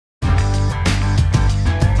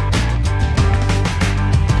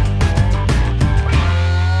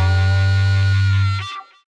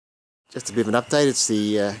Just a bit of an update. It's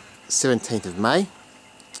the 17th of May.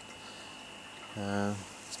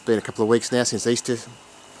 It's been a couple of weeks now since Easter,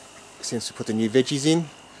 since we put the new veggies in.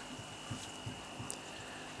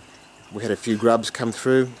 We had a few grubs come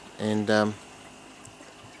through and have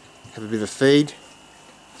a bit of a feed.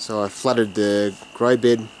 So I flooded the grow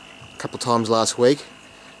bed a couple of times last week.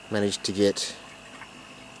 Managed to get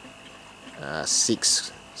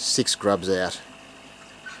six grubs out.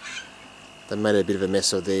 They made a bit of a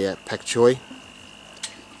mess of the pak choy. You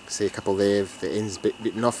can see a couple there, the ends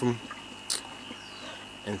bitten off them,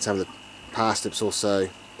 and some of the parsnips also,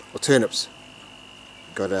 or turnips,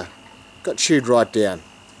 got chewed right down.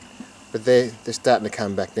 But they're starting to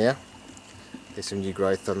come back now. There's some new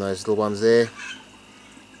growth on those little ones there,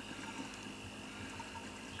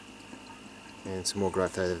 and some more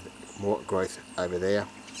growth over there.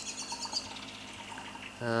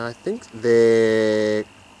 I think they're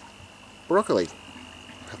broccoli.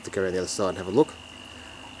 I'll have to go around the other side and have a look.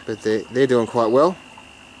 But they're doing quite well.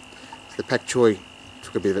 So the pak choy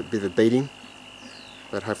took a bit of a beating,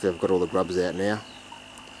 but hopefully I've got all the grubs out now.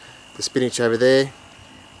 The spinach over there,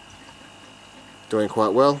 doing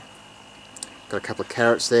quite well. Got a couple of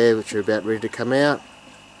carrots there which are about ready to come out.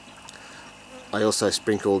 I also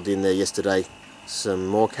sprinkled in there yesterday some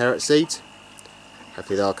more carrot seeds.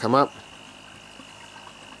 Hopefully they'll come up.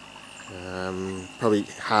 Probably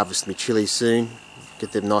harvest my chilies soon,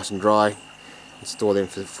 get them nice and dry and store them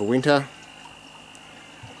for winter.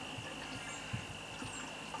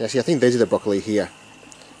 Actually, I think these are the broccoli here,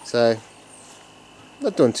 so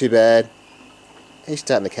not doing too bad. He's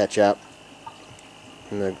starting to catch up,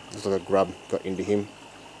 and the little grub got into him.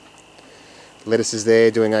 Lettuce is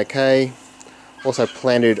there, doing okay. Also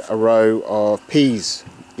planted a row of peas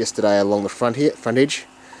yesterday along the front edge,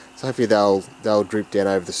 so hopefully they'll droop down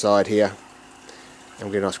over the side here and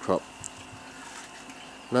we'll get a nice crop.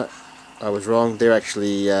 No, I was wrong. They're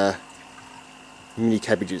actually mini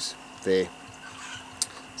cabbages there.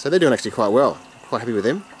 So they're doing actually quite well. Quite happy with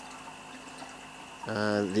them.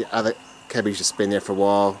 The other cabbage that's been there for a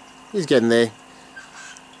while, he's getting there.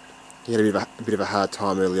 He had a bit of a hard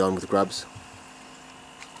time early on with the grubs.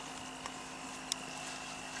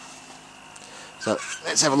 So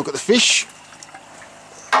let's have a look at the fish.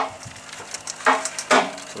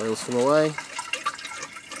 Oils from away.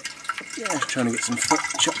 Yeah, trying to get some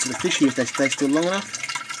shots of the fish here if they stay still long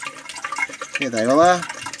enough. There they all are.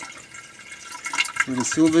 Little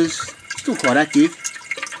silvers, still quite active.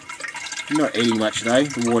 Not eating much though.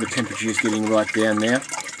 The water temperature is getting right down now.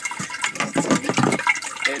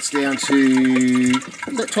 It's down to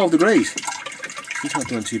about 12 degrees. He's not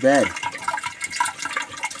doing too bad.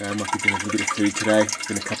 So I might give them a little bit of food today. It's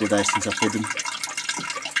been a couple of days since I fed them.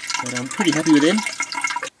 But I'm pretty happy with them.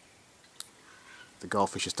 The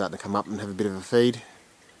goldfish are starting to come up and have a bit of a feed.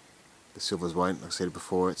 The silvers won't, like I said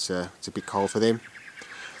before, it's a bit cold for them.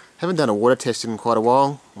 Haven't done a water test in quite a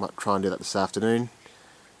while. Might try and do that this afternoon.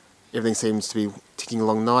 Everything seems to be ticking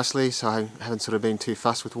along nicely, so I haven't sort of been too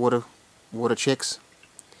fussed with water checks.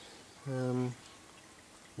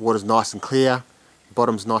 Water's nice and clear,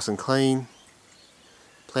 bottom's nice and clean,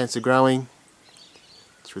 plants are growing.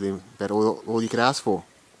 It's really about all you could ask for.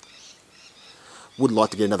 Would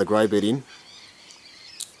like to get another grow bed in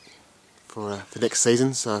for the next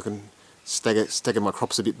season, so I can stagger my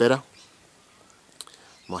crops a bit better.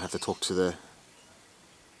 Might have to talk to the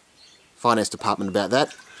finance department about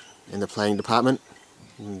that, and the planning department,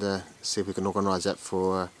 and see if we can organise that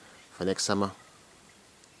for next summer.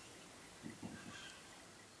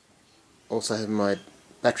 Also have my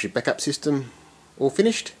battery backup system all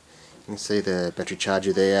finished. You can see the battery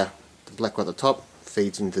charger there, the black one at the top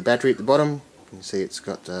feeds into the battery at the bottom. You can see it's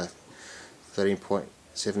got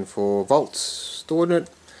 13.74 volts stored in it,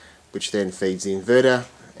 which then feeds the inverter,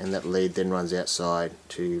 and that lead then runs outside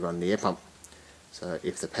to run the air pump. So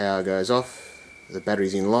if the power goes off, the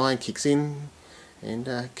battery's in line, kicks in,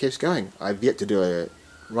 and keeps going. I've yet to do a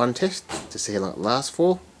run test to see how long it lasts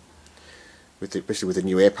for, especially with the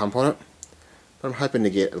new air pump on it. But I'm hoping to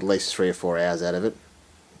get at least 3 or 4 hours out of it.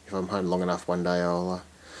 If I'm home long enough one day, I'll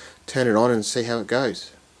turn it on and see how it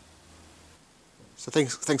goes. So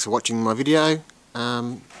thanks for watching my video.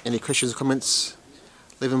 Any questions or comments,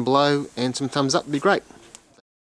 leave them below, and some thumbs up would be great.